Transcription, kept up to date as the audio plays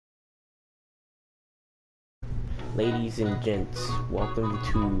Ladies and gents, welcome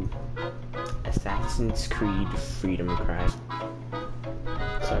to Assassin's Creed Freedom Cry.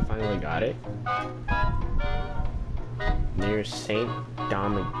 So I finally got it. Near Saint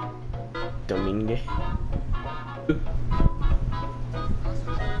Domingue.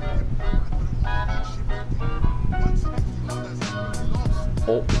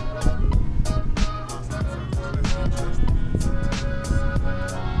 Oh.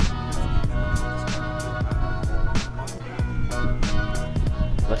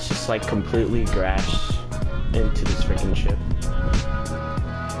 Let's just like completely crash into this freaking ship.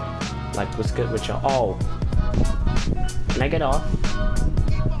 Like, what's good with y'all? Oh, can I get off?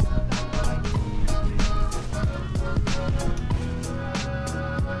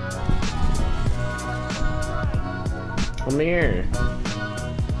 Come here.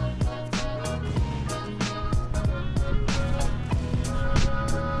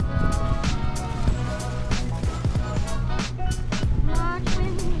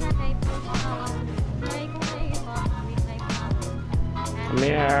 Come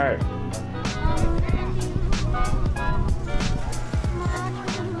here.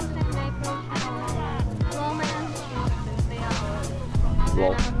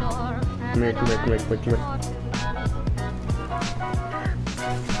 Roll. Come here, come here, come here, come here, come here.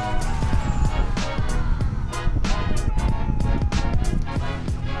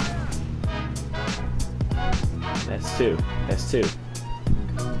 That's two. That's two.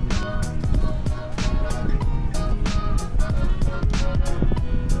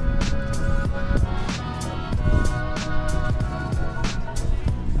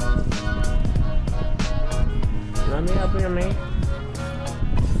 Let me help you, man.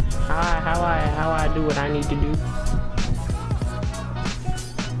 How I do what I need to do.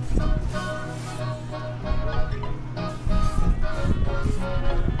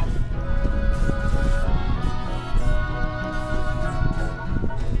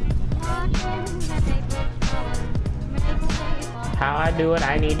 How I do what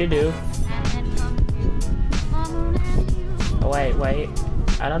I need to do. Oh, wait.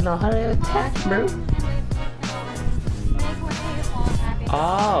 I don't know how to attack, bro.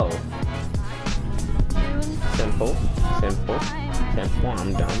 Oh. Simple.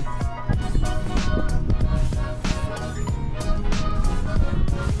 I'm dumb.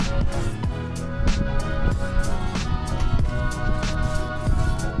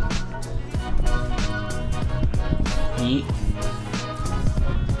 Yeet.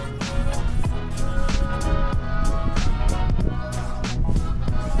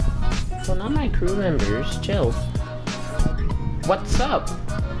 So now my crew members, chill. What's up?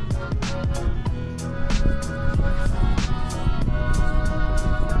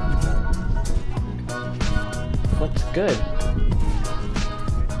 What's good?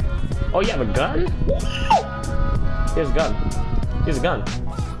 Oh, you have a gun? Here's a gun. Here's a gun.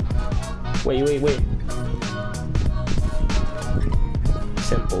 Wait.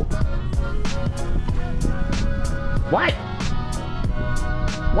 Simple. What?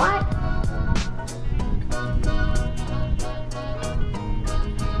 What?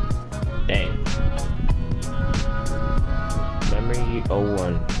 Dang. Memory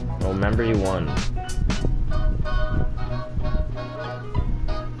 01. Oh, memory 1.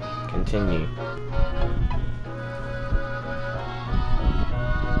 Continue.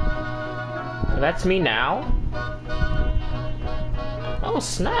 That's me now? Oh,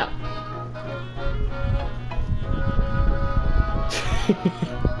 snap.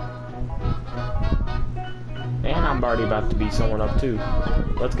 And I'm already about to beat someone up too.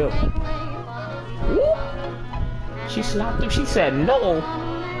 Let's go. Woo! She slapped him. She said no.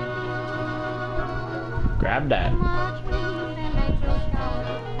 Grab that.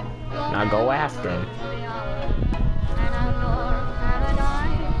 Now go after him.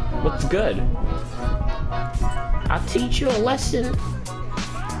 What's good? I'll teach you a lesson.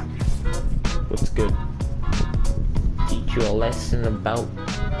 What's good? Teach you a lesson about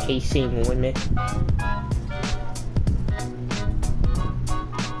chasing women.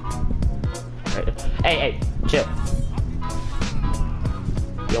 Hey, chill.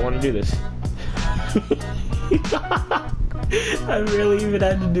 You don't want to do this. I really even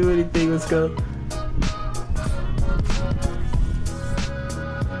had to do anything. Let's go.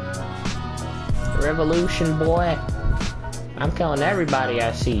 Revolution, boy. I'm killing everybody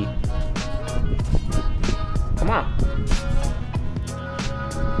I see. Come on.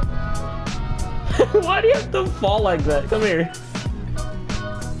 Why do you have to fall like that? Come here.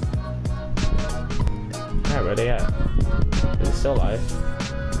 Alright, where they at? Is it still alive?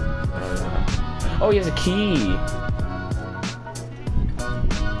 Oh, he has a key.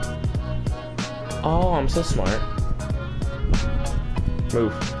 Oh, I'm so smart.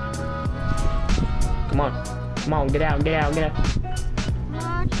 Move. Come on. Come on, get out, get out, get out.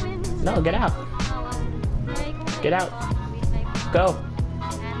 No, get out. Get out. Go.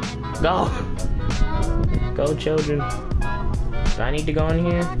 Go. Go, children. Do I need to go in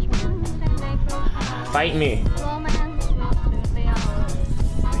here? Fight me.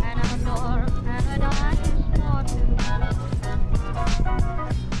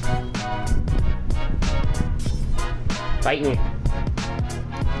 Fight me.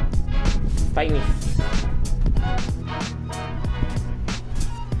 Fight me.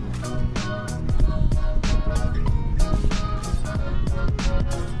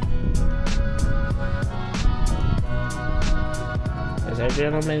 Is there a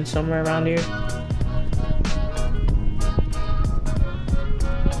gentleman somewhere around here?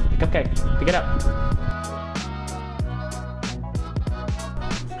 Okay, pick it up.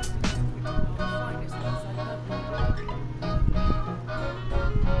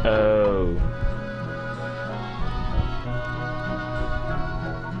 Oh.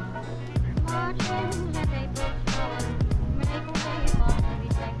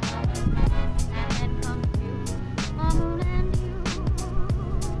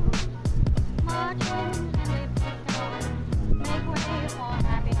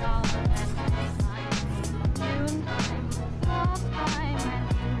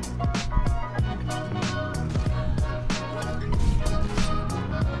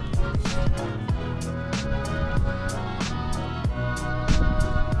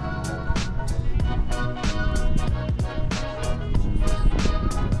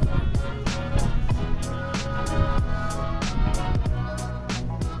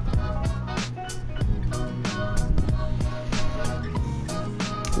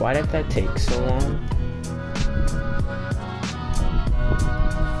 Why did that take so long?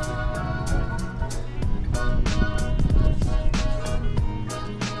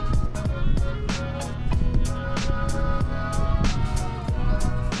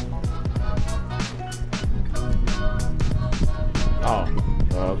 Oh,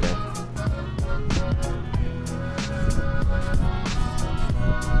 okay.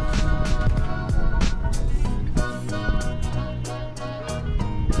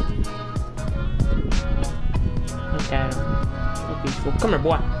 Peaceful. Come here,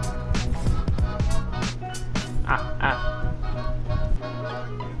 boy. Ah.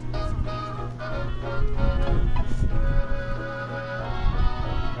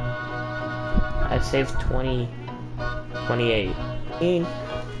 I saved 28.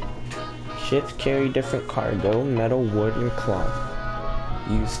 Ships carry different cargo, metal, wood, and cloth.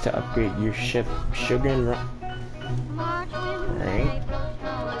 Used to upgrade your ship, sugar and rum. Alright.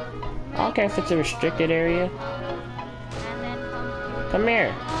 I don't care if it's a restricted area. Come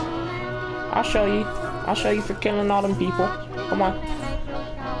here. I'll show you. I'll show you for killing all them people. Come on.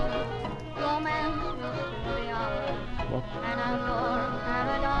 Well,